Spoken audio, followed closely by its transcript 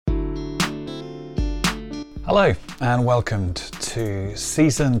Hello and welcome to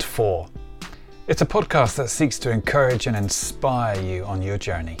Season 4. It's a podcast that seeks to encourage and inspire you on your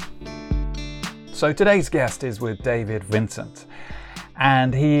journey. So today's guest is with David Vincent,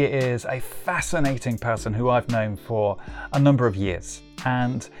 and he is a fascinating person who I've known for a number of years.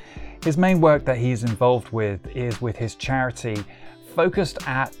 And his main work that he's involved with is with his charity focused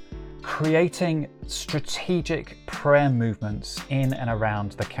at creating strategic prayer movements in and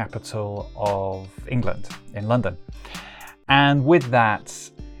around the capital of England, in London. And with that,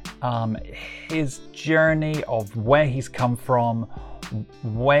 his journey of where he's come from,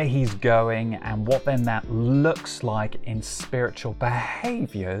 where he's going, and what then that looks like in spiritual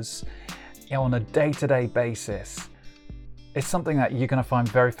behaviors on a day-to-day basis is something that you're going to find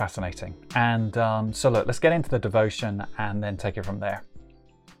very fascinating. And so look, let's get into the devotion and then take it from there.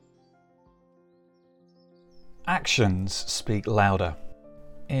 Actions speak louder.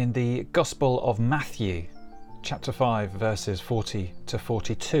 In the Gospel of Matthew, chapter 5, verses 40 to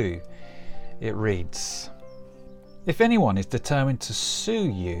 42, it reads, "If anyone is determined to sue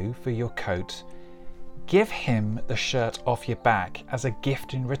you for your coat, give him the shirt off your back as a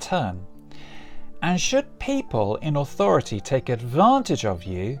gift in return. And should people in authority take advantage of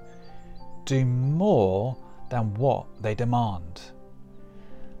you, do more than what they demand.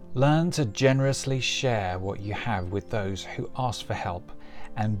 Learn to generously share what you have with those who ask for help,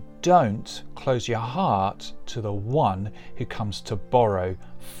 and don't close your heart to the one who comes to borrow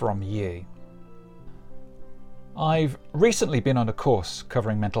from you." I've recently been on a course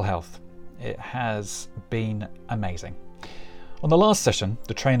covering mental health. It has been amazing. On the last session,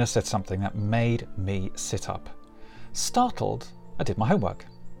 the trainer said something that made me sit up. Startled, I did my homework.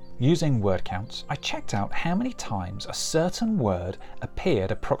 Using word counts, I checked out how many times a certain word appeared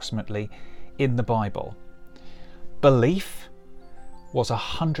approximately in the Bible. Belief was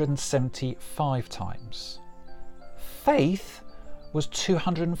 175 times. Faith was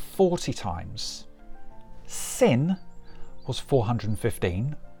 240 times. Sin was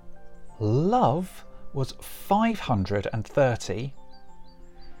 415. Love was 530.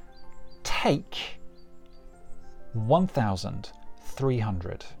 Take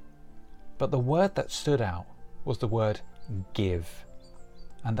 1,300. But the word that stood out was the word give,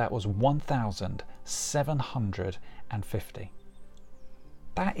 and that was 1,750.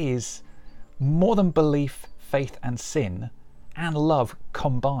 That is more than belief, faith and sin and love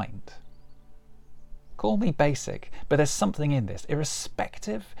combined. Call me basic, but there's something in this.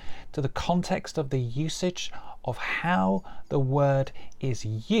 Irrespective to the context of the usage of how the word is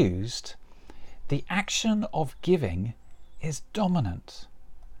used, the action of giving is dominant.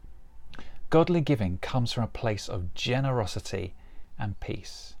 Godly giving comes from a place of generosity and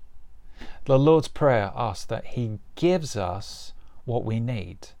peace. The Lord's Prayer asks that He gives us what we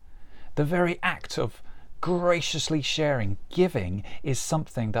need. The very act of graciously sharing, giving, is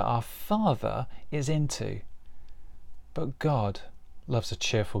something that our Father is into. But God loves a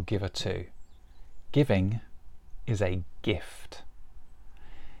cheerful giver too. Giving is a gift.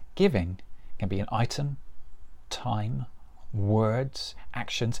 Giving can be an item, time, words,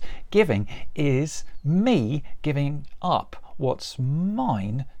 actions. Giving is me giving up what's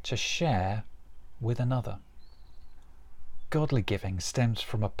mine to share with another. Godly giving stems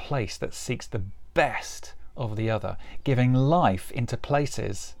from a place that seeks the best of the other, giving life into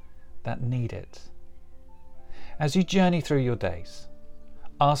places that need it. As you journey through your days,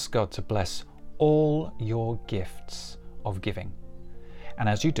 ask God to bless all your gifts of giving. And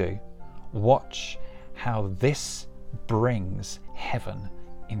as you do, watch how this brings heaven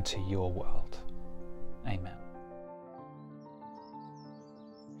into your world. Amen.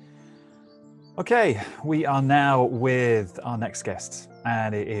 Okay, we are now with our next guest,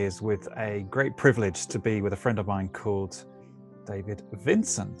 and it is with a great privilege to be with a friend of mine called David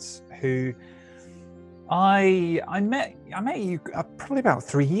Vincent, who I met you probably about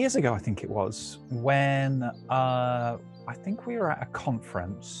 3 years ago, I think it was, when I think we were at a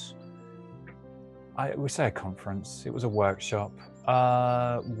conference. We say a conference, it was a workshop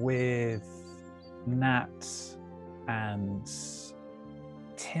with Nat and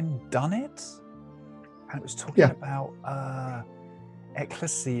Tim Dunnett, and it was talking about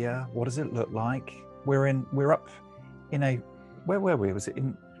ecclesia. What does it look like? We're up in where were we? Was it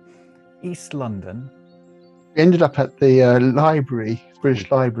in East London? We ended up at the library,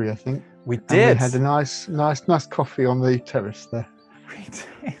 British Library, I think. We did. And we had a nice coffee on the terrace there.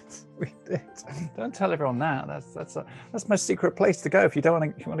 We did. Don't tell everyone that. That's my secret place to go if you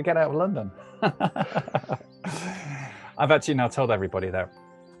want to get out of London. I've actually now told everybody there.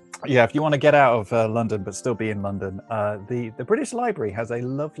 Yeah, if you want to get out of London but still be in London, the British Library has a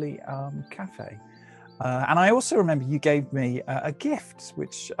lovely cafe And I also remember you gave me a gift,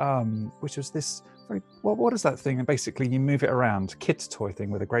 which was this very, what is that thing? And basically, you move it around, kid's toy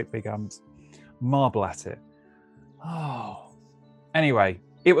thing with a great big marble at it. Oh, anyway,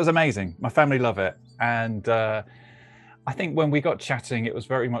 it was amazing. My family love it, and I think when we got chatting, it was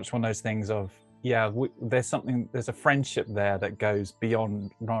very much one of those things of, yeah, there's a friendship there that goes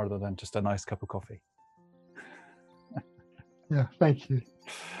beyond rather than just a nice cup of coffee. Yeah, thank you.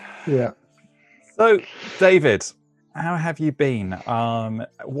 Yeah. So, David, how have you been?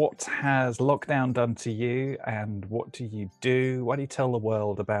 What has lockdown done to you, and what do you do? Why do you tell the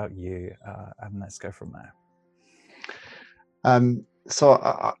world about you? And let's go from there. So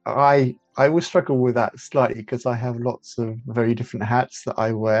I always struggle with that slightly because I have lots of very different hats that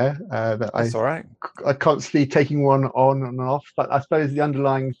I wear. That's all right. I constantly taking one on and off. But I suppose the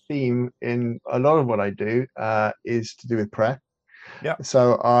underlying theme in a lot of what I do is to do with prayer. Yeah.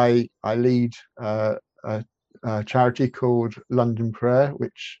 So I lead a charity called London Prayer,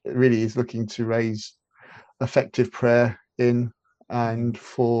 which really is looking to raise effective prayer in and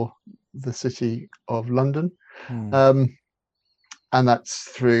for the city of London. And that's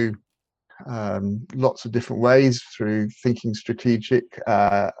through lots of different ways, through thinking strategic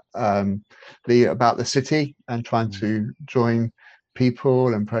about the city and trying to join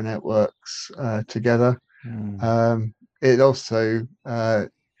people and prayer networks together. It also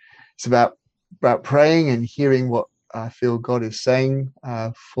it's about praying and hearing what I feel God is saying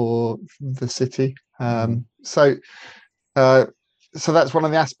for the city. So that's one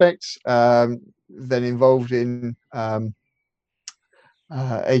of the aspects. Then involved in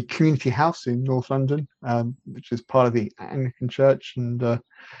a community house in North London, which is part of the Anglican Church, and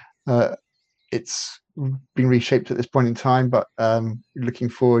it's been reshaped at this point in time. But looking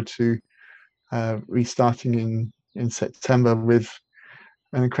forward to restarting in September with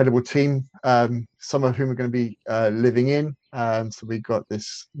an incredible team, some of whom are going to be living in. So we've got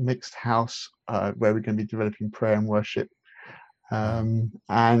this mixed house where we're going to be developing prayer and worship.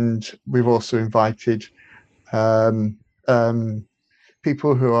 And we've also invited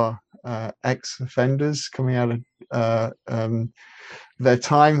people who are ex-offenders coming out of their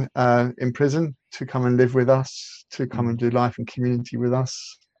time in prison to come and live with us, to come and do life and community with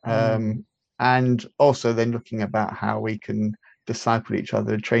us. And also then looking about how we can disciple each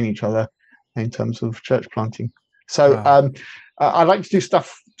other, train each other in terms of church planting. So I like to do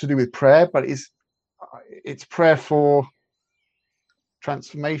stuff to do with prayer, but it's prayer for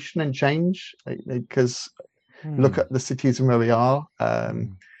transformation and change, because look at the cities and where we are.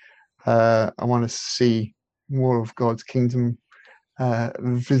 I want to see more of God's kingdom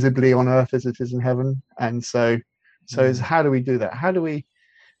visibly on earth as it is in heaven. And so is how do we do that? How do we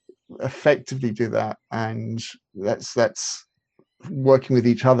effectively do that? And that's working with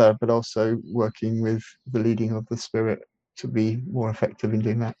each other, but also working with the leading of the Spirit to be more effective in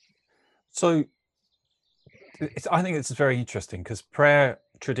doing that. So I think it's very interesting because prayer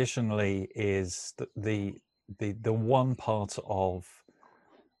traditionally is the one part of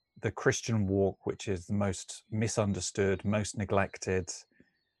the Christian walk which is the most misunderstood, most neglected,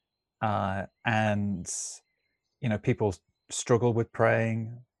 and people struggle with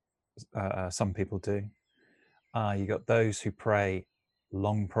praying. Some people do. You got those who pray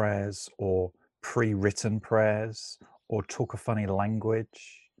long prayers or pre-written prayers or talk a funny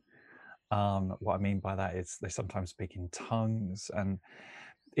language. What I mean by that is they sometimes speak in tongues, and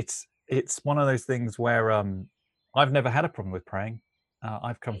it's one of those things where I've never had a problem with praying.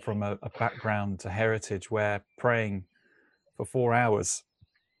 I've come from a background, a heritage where praying for 4 hours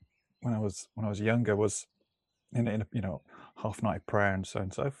when I was younger was in a half night prayer and so on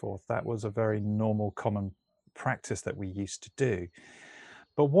and so forth. That was a very normal, common practice that we used to do.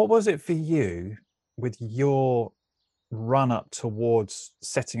 But what was it for you with your run up towards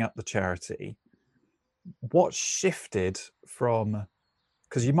setting up the charity? What shifted from,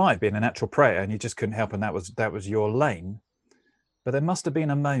 because you might have been a natural prayer and you just couldn't help, and that was your lane, but there must have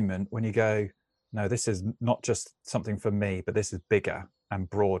been a moment when you go, no, this is not just something for me, but this is bigger and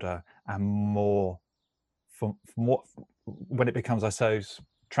broader and more from what, when it becomes, I suppose,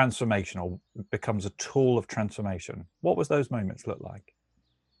 transformational, becomes a tool of transformation. What was those moments look like?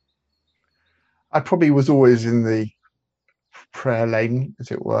 I probably was always in the prayer lane, as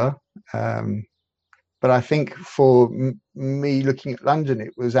it were. But I think for me looking at London,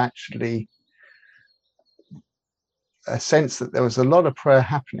 it was actually a sense that there was a lot of prayer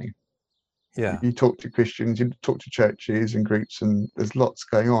happening. Yeah. You talk to Christians, you talk to churches and groups, and there's lots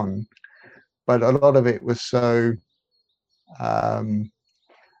going on. But a lot of it was so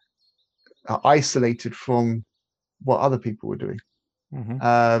isolated from what other people were doing.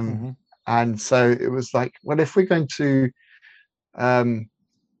 And so it was like, well, if we're going to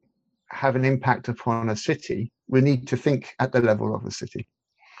have an impact upon a city, we need to think at the level of a city.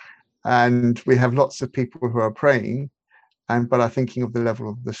 And we have lots of people who are praying, but are thinking of the level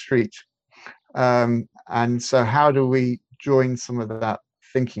of the street. And so how do we join some of that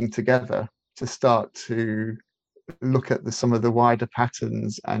thinking together to start to look at some of the wider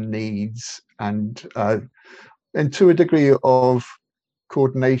patterns and needs, and to a degree of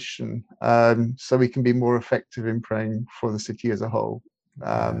coordination, so we can be more effective in praying for the city as a whole.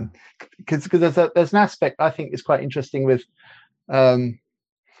 Because there's an aspect I think is quite interesting with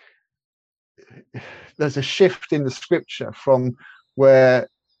there's a shift in the scripture from where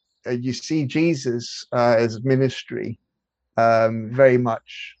you see Jesus as ministry very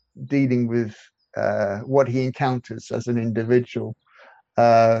much dealing with what he encounters as an individual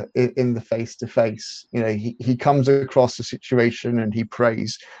in the face-to-face. He comes across a situation and he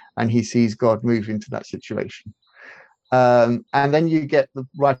prays and he sees God move into that situation. And then you get the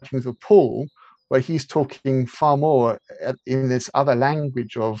writings of Paul, where he's talking far more in this other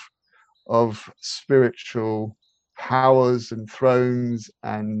language of spiritual powers and thrones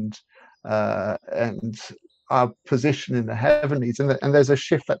and our position in the heavenlies, and there's a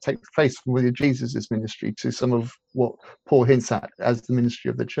shift that takes place from William Jesus's ministry to some of what Paul hints at as the ministry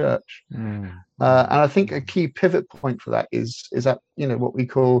of the church. And I think a key pivot point for that is that what we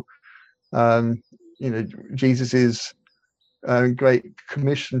call Jesus's great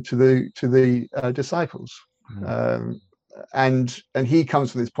commission to the disciples. And he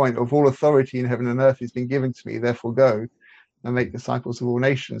comes from this point of all authority in heaven and earth has been given to me, therefore go and make disciples of all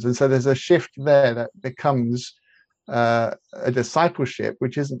nations. And so there's a shift there that becomes a discipleship,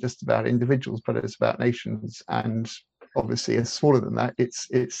 which isn't just about individuals, but it's about nations. And obviously, it's smaller than that. It's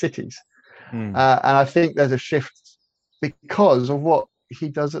cities. And I think there's a shift because of what he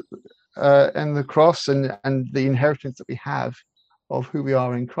does in the cross and the inheritance that we have of who we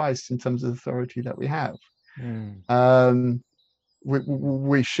are in Christ in terms of authority that we have.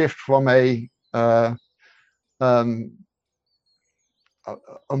 We shift from a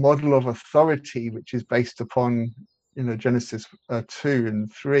model of authority which is based upon Genesis 2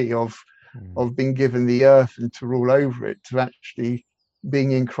 and 3 of being given the earth and to rule over it, to actually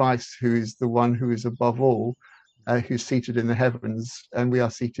being in Christ, who is the one who is above all, who's seated in the heavens, and we are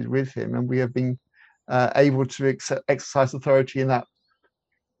seated with him, and we have been able to exercise authority in that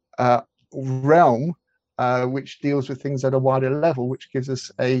realm, which deals with things at a wider level, which gives us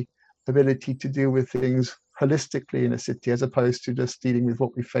a ability to deal with things holistically in a city, as opposed to just dealing with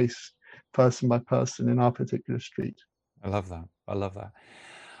what we face person by person in our particular street. I love that.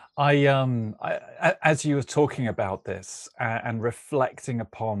 I as you were talking about this and reflecting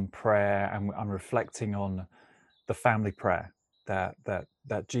upon prayer, and I'm reflecting on the family prayer that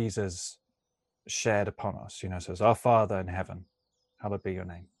Jesus shared upon us. Says, "Our Father in heaven, hallowed be your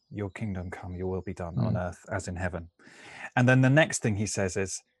name. Your kingdom come. Your will be done on earth as in heaven." And then the next thing he says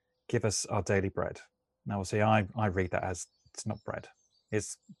is, "Give us our daily bread." Now, obviously, I read that as it's not bread;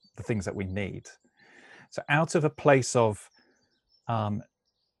 it's the things that we need. So, out of a place of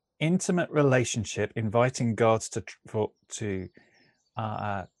intimate relationship, inviting God to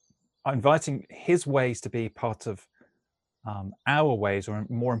inviting His ways to be part of our ways, or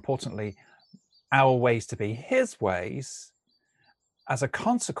more importantly, our ways to be His ways. As a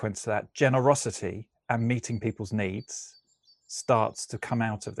consequence of that, generosity and meeting people's needs starts to come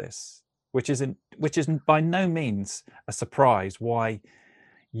out of this, which is by no means a surprise. Why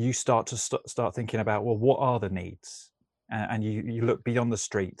you start thinking about, well, what are the needs? And you look beyond the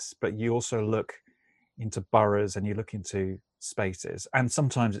streets, but you also look into boroughs and you look into spaces, and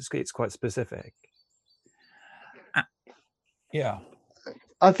sometimes it's quite specific. Yeah,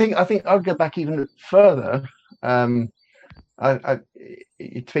 I think I'll go back even further.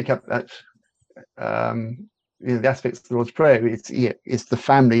 You pick up that the aspects of the Lord's Prayer. It's the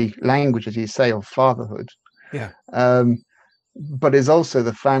family language, as you say, of fatherhood. Yeah. But it's also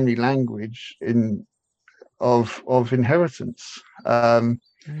the family language of inheritance,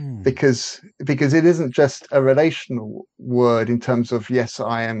 because it isn't just a relational word in terms of, yes,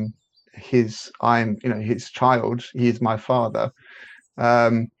 I'm his child, he is my father.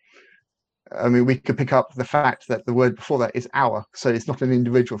 I mean, we could pick up the fact that the word before that is our, so it's not an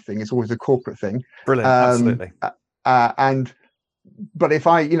individual thing; it's always a corporate thing. Brilliant, absolutely. But if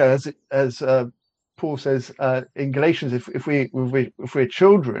I, as Paul says in Galatians, if we're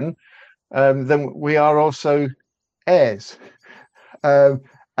children, then we are also heirs.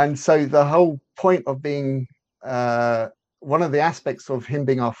 And so the whole point of being one of the aspects of him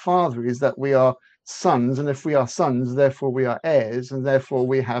being our father is that we are sons, and if we are sons, therefore we are heirs, and therefore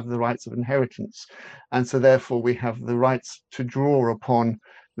we have the rights of inheritance, and so therefore we have the rights to draw upon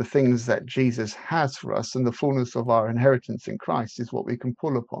the things that Jesus has for us, and the fullness of our inheritance in Christ is what we can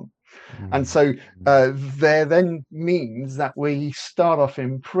pull upon. And so there then means that we start off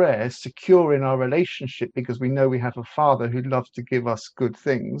in prayer, secure in our relationship, because we know we have a Father who loves to give us good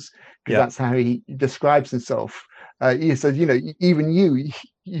things, because that's how he describes himself. He says, you know, even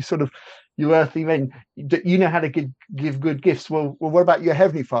you sort of, you earthly men, you know how to give good gifts. Well, what about your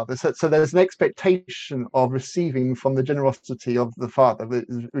heavenly Father? So there's an expectation of receiving from the generosity of the Father,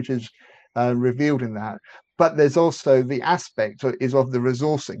 which is revealed in that. But there's also the aspect is of the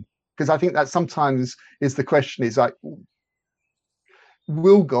resourcing, because I think that sometimes is the question is like,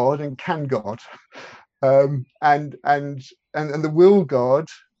 will God and can God? And the will God,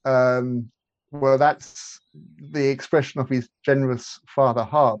 well, that's the expression of his generous Father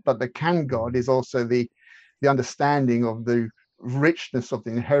heart, but the can God is also the understanding of the richness of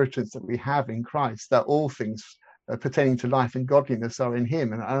the inheritance that we have in Christ, that all things pertaining to life and godliness are in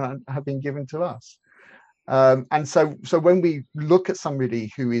him and have been given to us. And so when we look at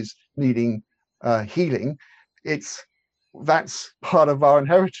somebody who is needing healing, that's part of our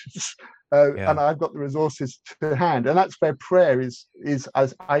inheritance. And I've got the resources to hand, and that's where prayer is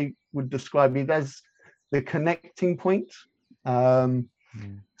as I would describe it, as the connecting point.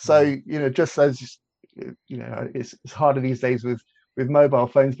 So, you know, just as, you know, it's harder these days with mobile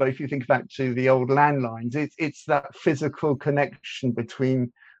phones, but if you think back to the old landlines, it's that physical connection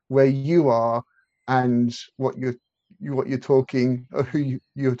between where you are and what you're talking, or who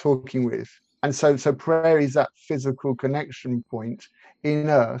you're talking with. And so prayer is that physical connection point in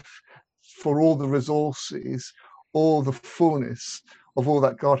earth for all the resources, all the fullness of all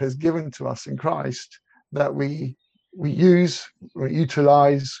that God has given to us in Christ, that we use,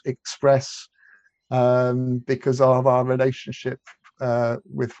 utilize, express, because of our relationship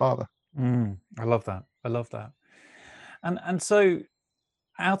with Father. I love that. I love that. And so,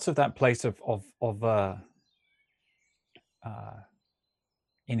 out of that place of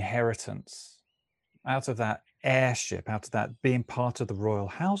inheritance, out of that heirship, out of that being part of the royal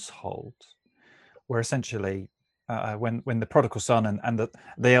household, where essentially, when the prodigal son and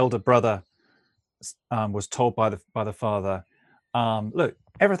the elder brother was told by the father, look,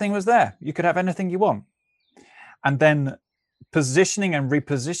 everything was there. You could have anything you want. And then positioning and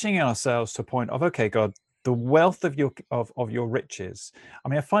repositioning ourselves to a point of, okay, God, the wealth of your riches. I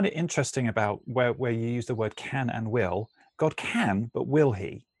mean, I find it interesting about where you use the word can and will. God can, but will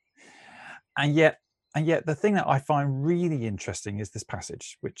he? And yet the thing that I find really interesting is this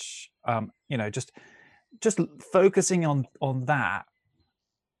passage, which you know, just focusing on that,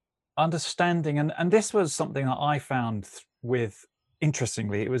 understanding, and this was something that I found with,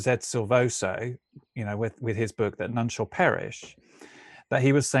 interestingly, it was Ed Silvoso, you know, with his book That None Shall Perish, that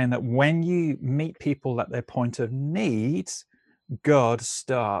he was saying that when you meet people at their point of need, God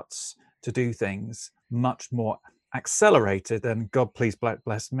starts to do things much more accelerated than God, please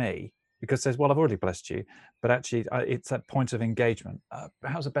bless me, because it says, well, I've already blessed you, but actually it's that point of engagement.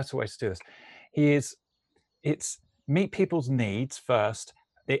 How's a better way to do this? It's meet people's needs first.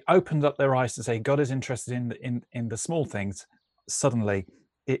 It opened up their eyes to say God is interested in the small things. Suddenly,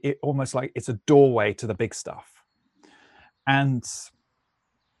 it almost like it's a doorway to the big stuff. And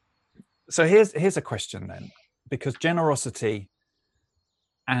so here's a question then, because generosity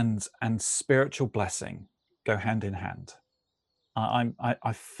and spiritual blessing go hand in hand.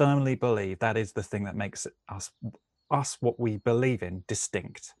 I firmly believe that is the thing that makes us what we believe in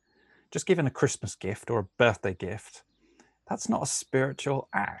distinct. Just giving a Christmas gift or a birthday gift, that's not a spiritual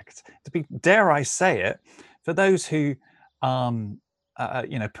act. To be, dare I say it, for those who, you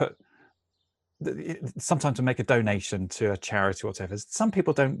know, sometimes to make a donation to a charity or whatever, some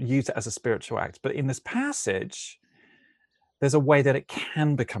people don't use it as a spiritual act. But in this passage, there's a way that it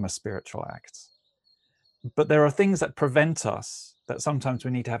can become a spiritual act. But there are things that prevent us, that sometimes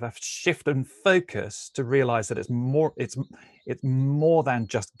we need to have a shift in focus to realize that it's more than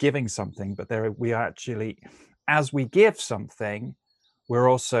just giving something, but we are actually, as we give something, we're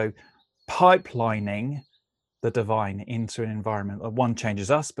also pipelining the divine into an environment that, one, changes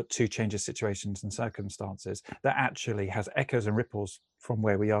us, but two, changes situations and circumstances, that actually has echoes and ripples from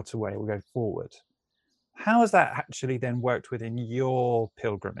where we are to where we go forward. How has that actually then worked within your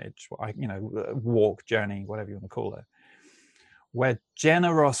pilgrimage, you know, walk, journey, whatever you want to call it, where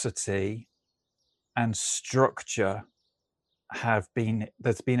generosity and structure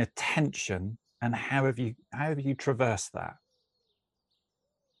there's been a tension, and how have you traversed that?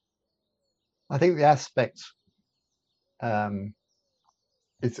 I think the aspect, I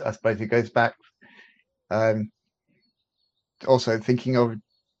suppose it goes back um, also thinking of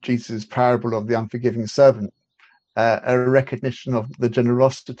Jesus' parable of the unforgiving servant, a recognition of the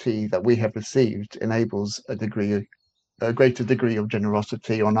generosity that we have received enables a greater degree of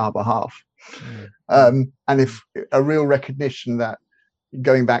generosity on our behalf. And if a real recognition that,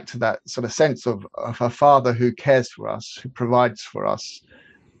 going back to that sort of sense of a father who cares for us, who provides for us,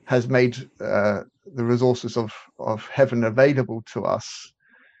 has made the resources of heaven available to us,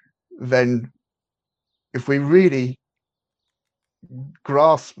 then if we really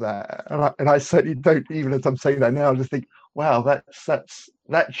grasp that, and I certainly don't, even as I'm saying that now, I just think, wow,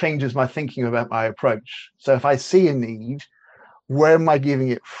 that changes my thinking about my approach. So if I see a need, where am I giving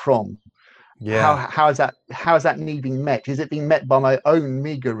it from? Yeah. How is that need being met? Is it being met by my own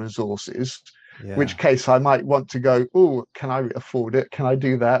meager resources? Yeah. Which case I might want to go, oh, can I afford it? Can I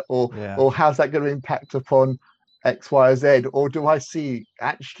do that? Or how's that going to impact upon X, Y, or Z? Or do I see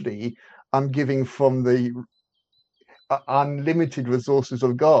actually I'm giving from the unlimited resources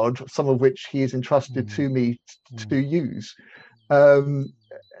of God, some of which He has entrusted to me to use,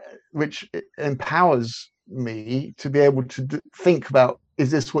 which empowers me to be able to think about,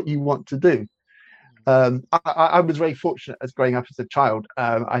 is this what you want to do? I was very fortunate as growing up as a child.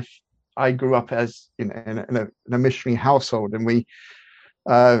 I grew up as in a missionary household, and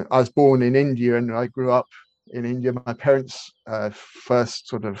I was born in India, and I grew up in India. My parents' first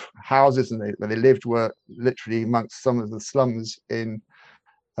sort of houses where they lived were literally amongst some of the slums in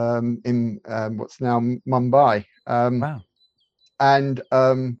what's now Mumbai. Wow. And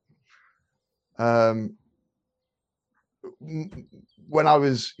when I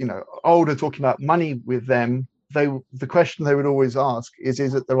was, older, talking about money with them, the question they would always ask is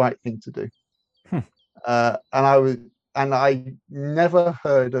it the right thing to do? And I never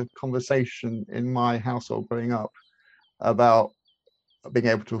heard a conversation in my household growing up about being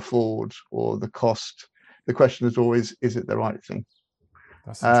able to afford or the cost. The question is always, is it the right thing?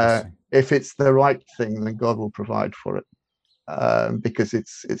 That's interesting. If it's the right thing, then God will provide for it, because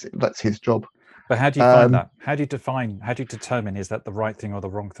that's His job. But how do you find that? How do you determine, is that the right thing or the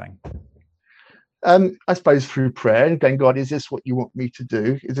wrong thing? I suppose through prayer and going, God, is this what you want me to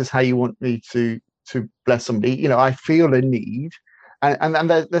do? Is this how you want me to bless somebody? I feel a need, and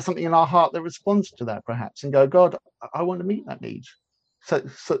there's something in our heart that responds to that, perhaps, and go, God, I want to meet that need. So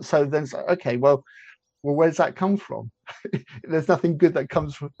then, okay, well, where does that come from? There's nothing good that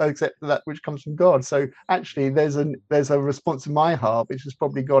comes from except that which comes from God. So actually, there's a response in my heart which is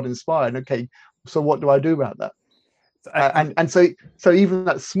probably God inspired. Okay, so what do I do about that? And so even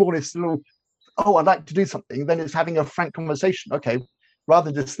that smallest little, oh, I'd like to do something, then it's having a frank conversation. Okay,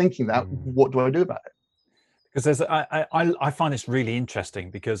 rather than just thinking that, what do I do about it? Because I find this really interesting,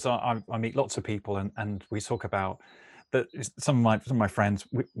 because I meet lots of people, and we talk about that. Some of my friends,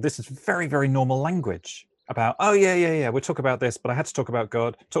 this is very, very normal language about, oh yeah, we'll talk about this, but I had to talk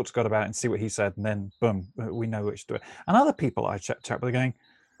to God about it and see what He said, and then boom, we know what to do. And other people I chat with are going,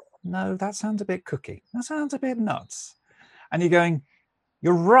 no, that sounds a bit cookie. That sounds a bit nuts. And you're going,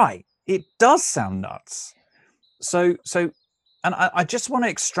 you're right. It does sound nuts. So, and I just want to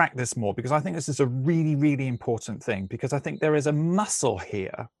extract this more, because I think this is a really, really important thing, because I think there is a muscle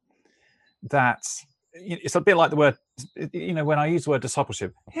here that, it's a bit like the word, when I use the word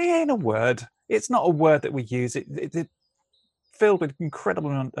discipleship, it ain't a word. It's not a word that we use. It filled with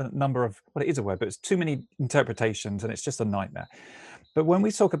incredible number of, well, it is a word, but it's too many interpretations, and it's just a nightmare. But when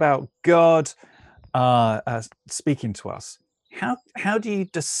we talk about God speaking to us, how do you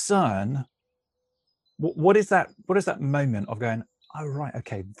discern what is that moment of going, oh right,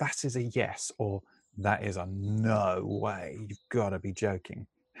 okay, that is a yes, or that is a no way, you've got to be joking?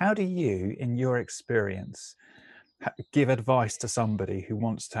 How do you, in your experience, give advice to somebody who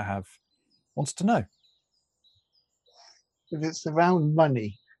wants to know? If it's around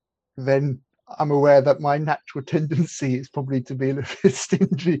money, then I'm aware that my natural tendency is probably to be a little bit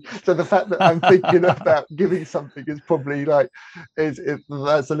stingy. So the fact that I'm thinking about giving something is probably that's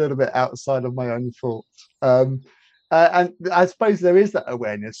a little bit outside of my own thoughts. And I suppose there is that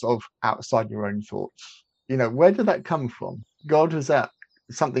awareness of outside your own thoughts. Where did that come from? God, was that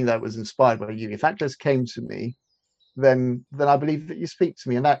something that was inspired by you? If that just came to me, then I believe that you speak to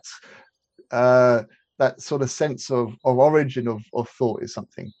me, and that's that sort of sense of origin of thought is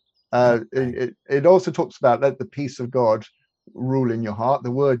something. It also talks about, let the peace of God rule in your heart.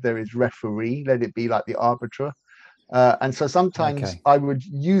 The word there is referee. Let it be like the arbiter. And so sometimes I would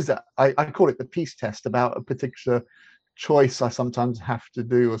use that. I call it the peace test, about a particular choice I sometimes have to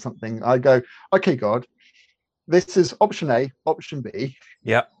do or something. I go, okay, God, this is option A, option B.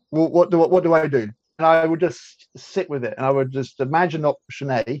 Yeah. Well, what do I do? And I would just sit with it, and I would just imagine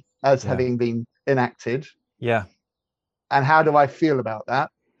option A, as Yeah. having been enacted. Yeah. And how do I feel about that?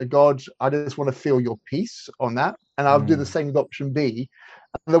 God, I just want to feel your peace on that. And I'll do the same with option B.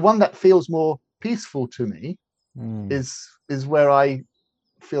 And the one that feels more peaceful to me is where I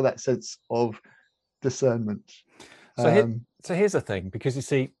feel that sense of discernment. So here's the thing, because you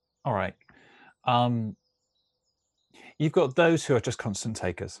see, all right, you've got those who are just constant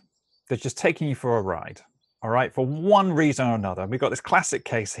takers. They're just taking you for a ride, all right, for one reason or another. We've got this classic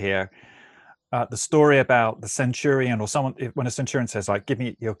case here, the story about the centurion, or someone, when a centurion says, like, give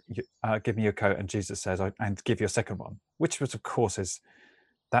me your coat, and Jesus says, and give you a second one, which was, of course,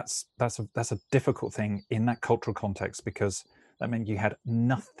 that's a difficult thing in that cultural context, because that meant you had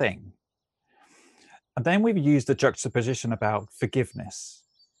nothing. And then we've used the juxtaposition about forgiveness,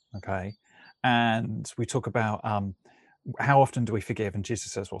 okay? And we talk about how often do we forgive? And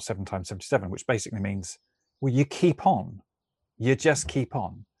Jesus says, well, 7 times 77, which basically means, well, you keep on. You just keep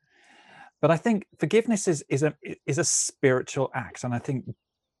on. But I think forgiveness is a spiritual act. And I think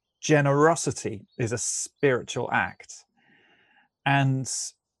generosity is a spiritual act. And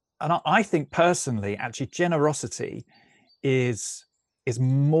I think personally, actually, generosity is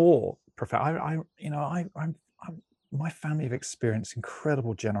more profound. My family have experienced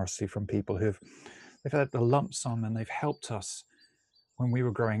incredible generosity from people they've had the lump sum, and they've helped us when we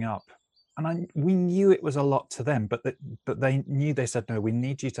were growing up. And we knew it was a lot to them, but they said, no, we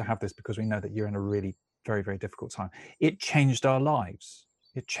need you to have this because we know that you're in a really very, very difficult time. It changed our lives.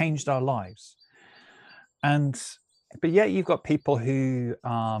 But yet you've got people who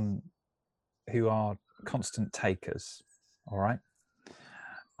are constant takers, all right?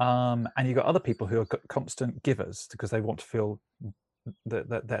 And you've got other people who are constant givers because they want to feel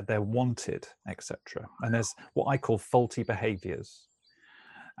that they're wanted, etc. And there's what I call faulty behaviors.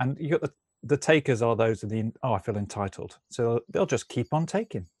 And you got the takers are those of I feel entitled. So they'll just keep on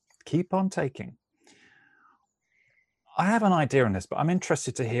taking. I have an idea on this, but I'm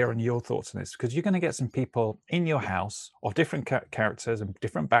interested to hear on your thoughts on this, because you're going to get some people in your house of different characters and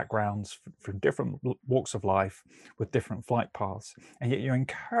different backgrounds from different walks of life with different flight paths. And yet you're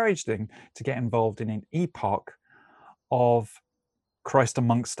encouraging to get involved in an epoch of Christ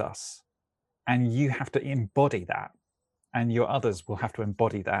amongst us. And you have to embody that. And your others will have to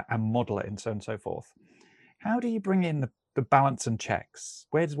embody that and model it, and so on and so forth. How do you bring in the balance and checks?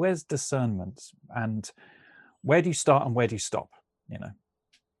 Where's discernment, and where do you start and where do you stop?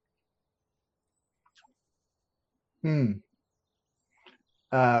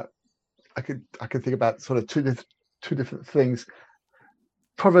 I could think about sort of two different things.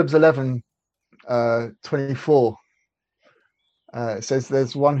 Proverbs 11, 24. It says,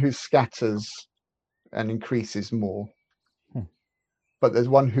 there's one who scatters and increases more, but there's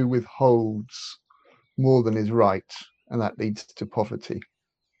one who withholds more than is right, and that leads to poverty.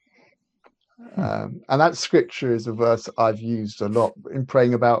 And that scripture is a verse I've used a lot in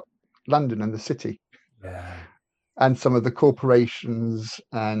praying about London and the city. And some of the corporations,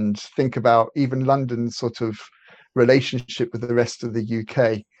 and think about even London's sort of relationship with the rest of the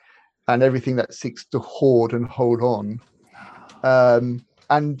UK, and everything that seeks to hoard and hold on. And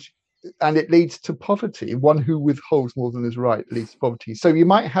it leads to poverty. One who withholds more than is right leads to poverty. So you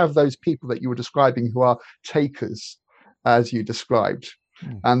might have those people that you were describing who are takers, as you described,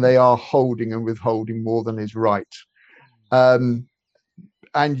 and they are holding and withholding more than is right. And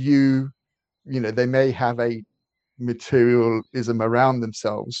they may have a materialism around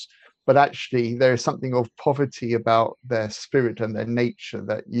themselves, but actually there is something of poverty about their spirit and their nature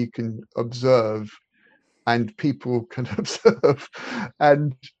that you can observe, and people can observe,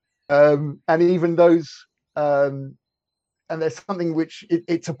 and even those, and there's something which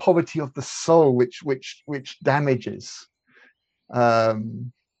it's a poverty of the soul which damages. Yet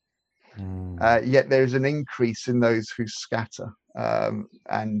there's an increase in those who scatter,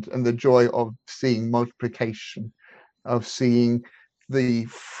 and the joy of seeing multiplication, of seeing the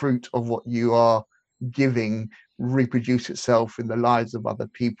fruit of what you are giving reproduce itself in the lives of other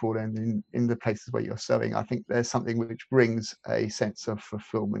people and in the places where you're sowing. I think there's something which brings a sense of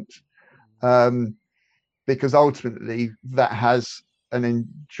fulfillment, because ultimately that has an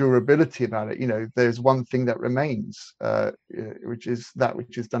endurability about it. There's one thing that remains, which is that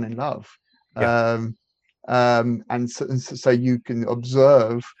which is done in love. And so you can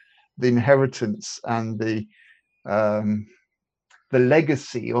observe the inheritance and the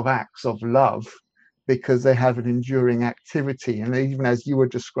legacy of acts of love, because they have an enduring activity. And even as you were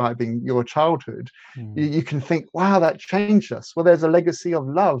describing your childhood, you can think, wow, that changed us. Well, there's a legacy of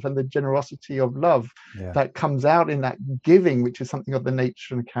love and the generosity of love that comes out in that giving, which is something of the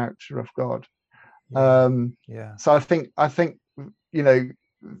nature and character of God. So I think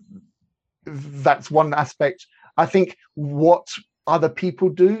that's one aspect. I think what other people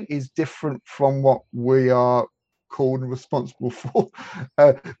do is different from what we are called and responsible for.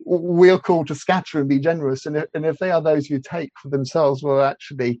 We are called to scatter and be generous, and if they are those who take for themselves, well,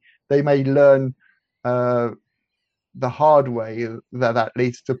 actually, they may learn the hard way that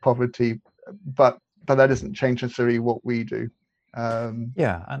leads to poverty, but that doesn't change necessarily what we do.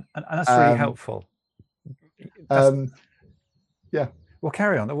 Yeah, and that's really helpful. Yeah. Well,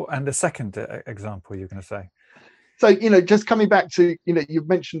 carry on. And the second example you're going to say. So, just coming back to, you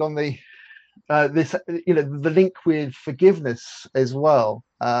mentioned on the this, the link with forgiveness as well,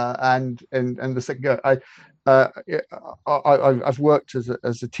 and the second go. I've worked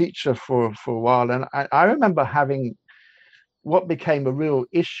as a teacher for a while, and I remember having what became a real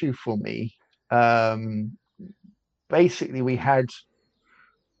issue for me. Basically, we had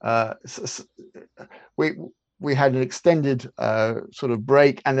we had an extended sort of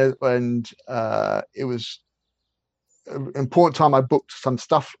break, and it was an important time. I booked some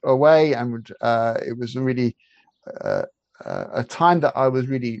stuff away, and it was really a time that I was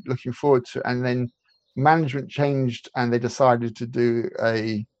really looking forward to. And then management changed, and they decided to do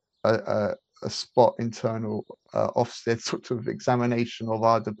a spot internal Ofsted sort of examination of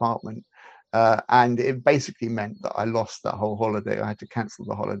our department. And it basically meant that I lost that whole holiday. I had to cancel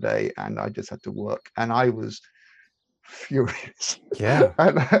the holiday, and I just had to work. And I was furious. Yeah.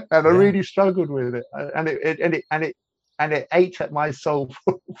 and I really struggled with it. And it ate at my soul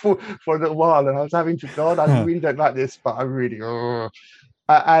for a little while. And I was having to, God, I really don't like this, but I really,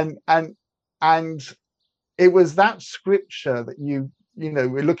 and it was that scripture that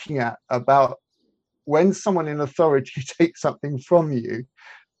we're looking at about when someone in authority takes something from you.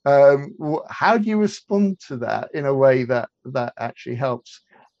 How do you respond to that in a way that actually helps?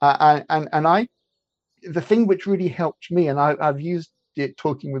 The thing which really helped me, and I've used it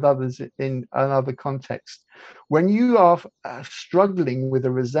talking with others in another context, when you are struggling with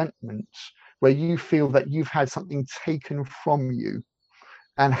a resentment where you feel that you've had something taken from you,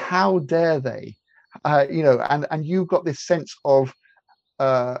 and how dare they, and you've got this sense of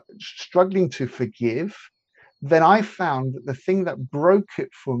struggling to forgive, then I found that the thing that broke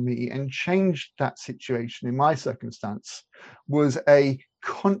it for me and changed that situation in my circumstance was a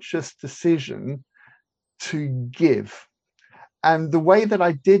conscious decision to give. And the way that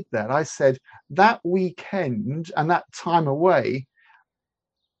I did that, I said, that weekend and that time away,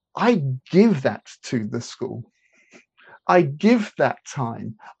 I give that to the school. I give that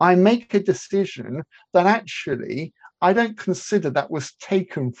time. I make a decision that actually I don't consider that was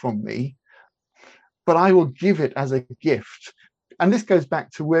taken from me, but I will give it as a gift. And this goes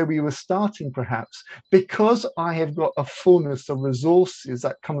back to where we were starting, perhaps, because I have got a fullness of resources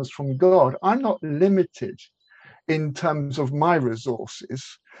that comes from God. I'm not limited in terms of my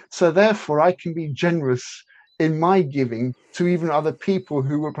resources. So therefore, I can be generous in my giving to even other people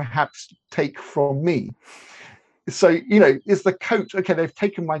who will perhaps take from me. So, is the coat, okay, they've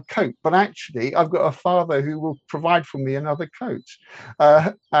taken my coat, but actually I've got a father who will provide for me another coat.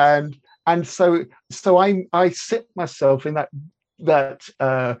 And so I sit myself in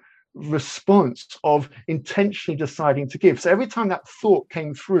that response of intentionally deciding to give. So every time that thought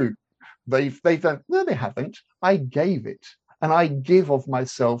came through, they've done, no, they haven't. I gave it. And I give of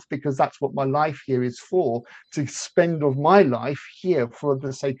myself because that's what my life here is for, to spend of my life here for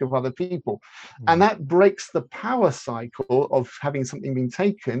the sake of other people. And that breaks the power cycle of having something being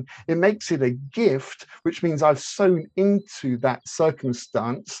taken. It makes it a gift, which means I've sown into that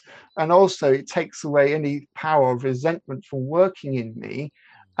circumstance. And also it takes away any power of resentment from working in me.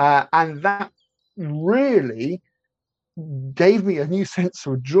 And that really gave me a new sense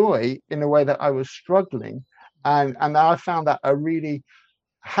of joy in a way that I was struggling. And I found that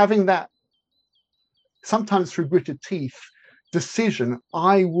having that, sometimes through gritted teeth, decision,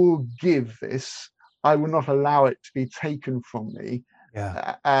 I will give this, I will not allow it to be taken from me,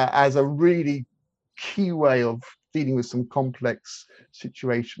 as a really key way of dealing with some complex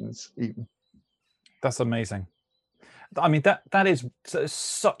situations even. That's amazing. I mean, that is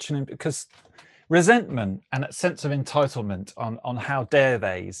such because resentment and a sense of entitlement on how dare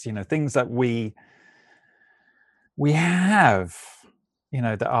they's, things that we have,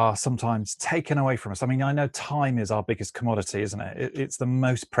 that are sometimes taken away from us. I mean, I know time is our biggest commodity, isn't it? It's the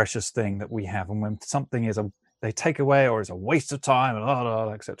most precious thing that we have. And when something they take away or is a waste of time,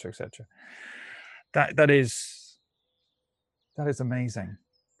 et cetera, that is amazing.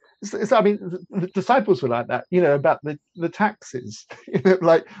 So, I mean, the disciples were like that, about the taxes,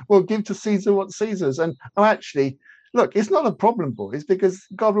 like, well, give to Caesar what Caesar's. And actually, look, it's not a problem, boys, because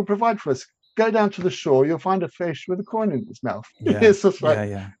God will provide for us. go down to the shore, you'll find a fish with a coin in its mouth. Yeah. It's just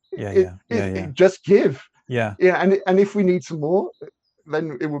like, just give. Yeah. And if we need some more,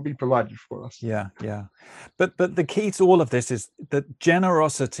 then it will be provided for us. Yeah. But the key to all of this is that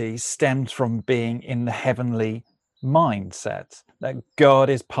generosity stems from being in the heavenly mindset, that God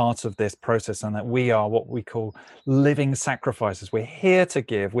is part of this process and that we are what we call living sacrifices. We're here to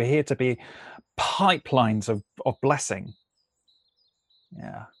give. We're here to be pipelines of blessing.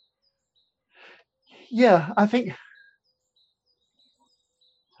 Yeah, I think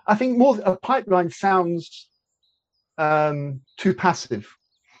more a pipeline sounds too passive.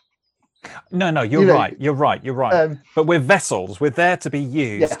 No, you're right. You're right. But we're vessels. We're there to be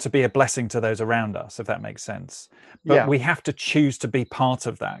used to be a blessing to those around us, if that makes sense. But we have to choose to be part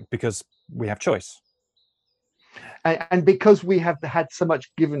of that because we have choice. And because we have had so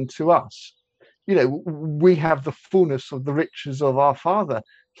much given to us, we have the fullness of the riches of our Father.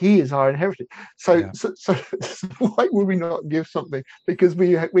 He is our inheritance. So why would we not give something? Because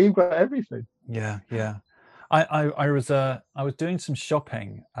we've got everything. Yeah. I was doing some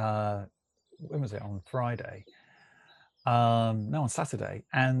shopping. When was it? On Friday? No, on Saturday.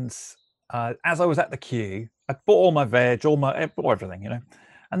 And as I was at the queue, I bought all my veg, bought everything,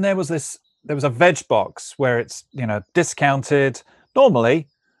 And there was a veg box where it's discounted. Normally,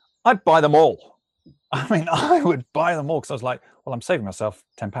 I'd buy them all. I mean, I would buy them all because I was like, well, I'm saving myself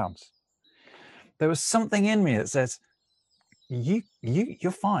 £10. There was something in me that says,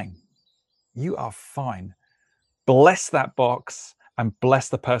 you're fine. You are fine. Bless that box and bless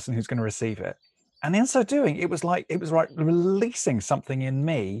the person who's going to receive it. And in so doing, it was like releasing something in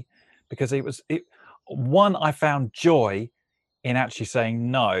me, because I found joy in actually saying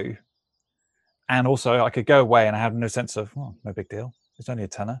no. And also I could go away and I had no sense of, well, no big deal. It's only a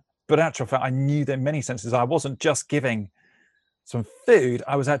tenner. But in actual fact, I knew that in many senses, I wasn't just giving some food,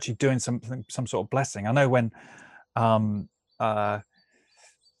 I was actually doing some sort of blessing. I know when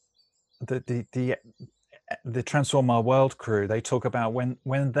the Transform Our World crew, they talk about when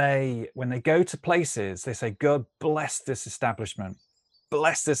they go to places, they say, God bless this establishment,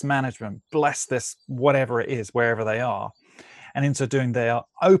 bless this management, bless this whatever it is, wherever they are. And in so doing, they are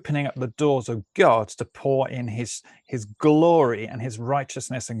opening up the doors of God to pour in his glory and his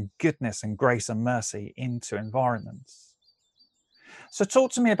righteousness and goodness and grace and mercy into environments. So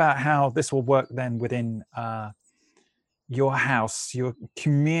talk to me about how this will work then within your house, your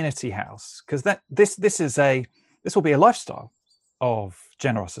community house, because this will be a lifestyle of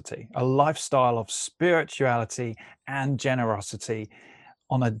generosity, a lifestyle of spirituality and generosity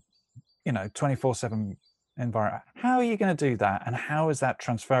on a 24/7 environment. How are you going to do that, and how is that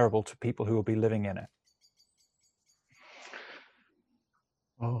transferable to people who will be living in it?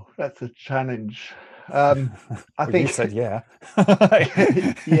 Oh, that's a challenge. I think you said yeah.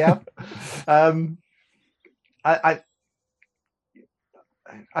 Yeah.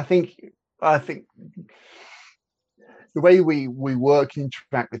 I think the way we work and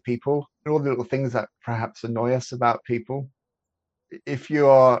interact with people, and all the little things that perhaps annoy us about people, if you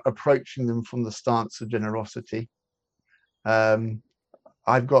are approaching them from the stance of generosity,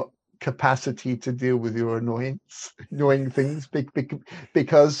 I've got capacity to deal with your annoying things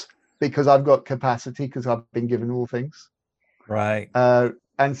because I've got capacity, because I've been given all things. Right.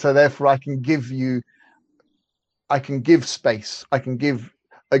 And so therefore I can give space. I can give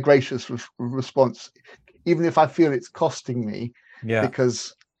a gracious response, even if I feel it's costing me,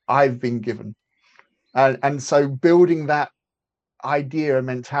 because I've been given. And so building that idea and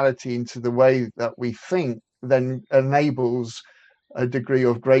mentality into the way that we think then enables a degree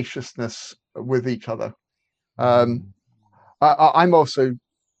of graciousness with each other. I'm also,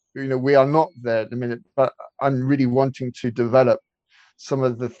 we are not there at the minute, but I'm really wanting to develop some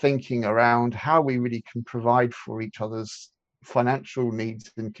of the thinking around how we really can provide for each other's financial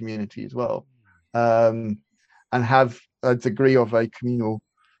needs in the community as well, and have a degree of a communal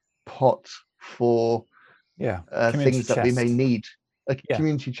pot for things that we may need, a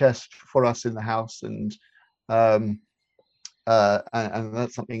community chest for us in the house, and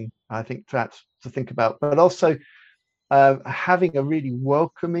that's something I think to think about. But also having a really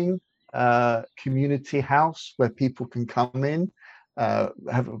welcoming community house where people can come in,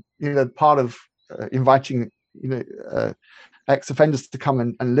 have part of inviting ex-offenders to come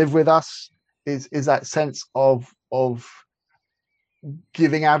and live with us is that sense of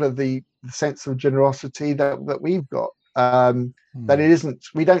giving out of the sense of generosity that we've got. That it isn't,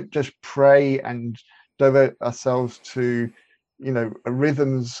 we don't just pray and devote ourselves to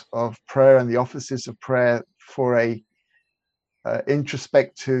rhythms of prayer and the offices of prayer for a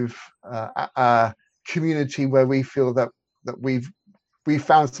introspective community where we feel that we've we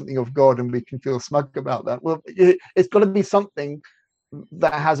found something of God and we can feel smug about that. Well, it's got to be something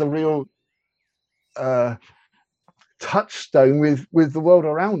that has a real touchstone with the world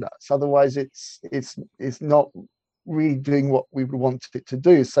around us. Otherwise, it's not really doing what we would want it to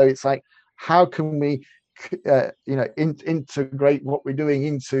do. So it's like, how can we integrate what we're doing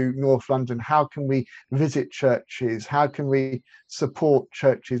into North London? How can we visit churches? How can we support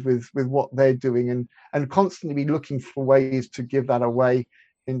churches with what they're doing, and constantly be looking for ways to give that away,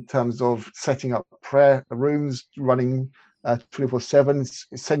 in terms of setting up prayer rooms, running 24/7,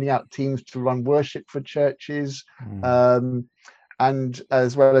 sending out teams to run worship for churches, and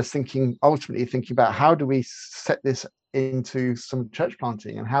as well as ultimately thinking about how do we set this into some church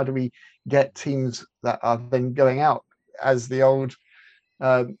planting, and how do we get teams that are then going out, as the old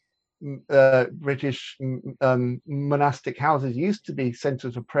British monastic houses used to be,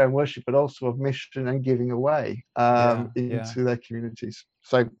 centers of prayer and worship, but also of mission and giving away into their communities.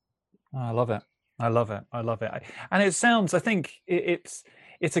 So I love it. I love it. I love it. And it sounds, I think it's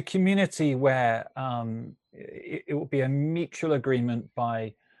a community where it will be a mutual agreement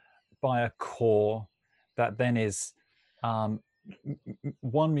by a core that then is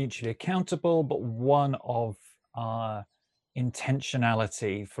one mutually accountable, but one of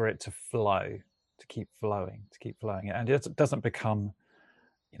intentionality for it to flow, to keep flowing, and it doesn't become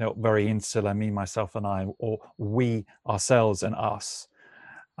very insular, me, myself, and I, or we, ourselves, and us.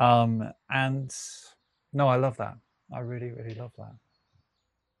 And no, I love that. I really, really love that.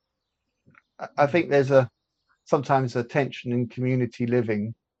 I think there's sometimes a tension in community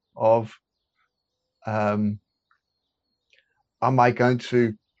living of, am I going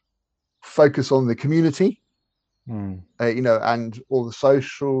to focus on the community, and all the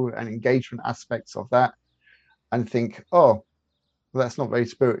social and engagement aspects of that, and think, oh, well, that's not very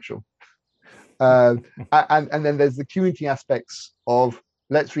spiritual. And then there's the community aspects of,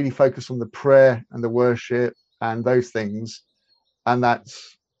 let's really focus on the prayer and the worship and those things, and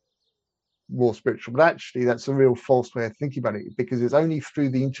that's more spiritual. But actually, that's a real false way of thinking about it, because it's only through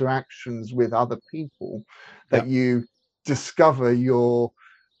the interactions with other people that you discover your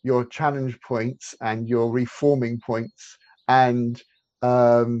challenge points and your reforming points, and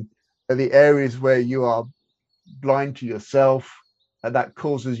the areas where you are blind to yourself, and that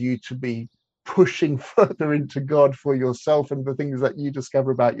causes you to be pushing further into God for yourself and the things that you discover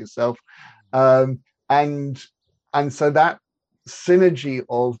about yourself, and so that synergy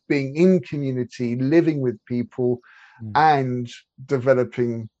of being in community, living with people, and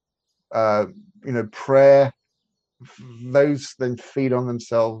developing prayer, those then feed on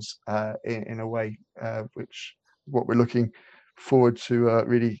themselves in a way which what we're looking forward to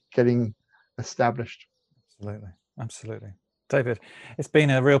really getting established. Absolutely. David, it's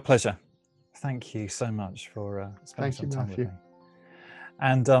been a real pleasure. Thank you so much for spending some time with me.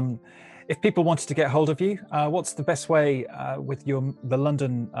 And if people wanted to get hold of you, what's the best way with the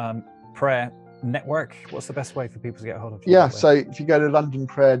London Prayer Network? What's the best way for people to get hold of you? So if you go to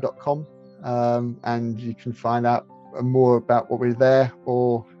londonprayer.com, and you can find out more about what we're there,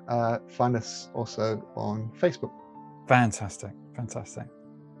 or find us also on Facebook. Fantastic.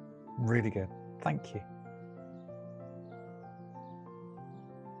 Really good. Thank you.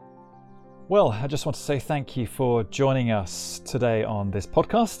 Well, I just want to say thank you for joining us today on this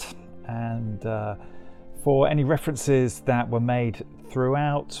podcast, and for any references that were made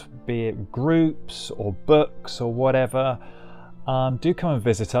throughout, be it groups or books or whatever, do come and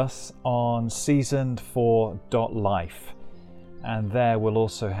visit us on seasoned4.life, and there we'll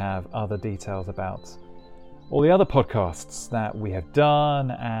also have other details about all the other podcasts that we have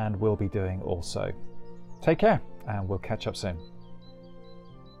done and will be doing also. Take care, and we'll catch up soon.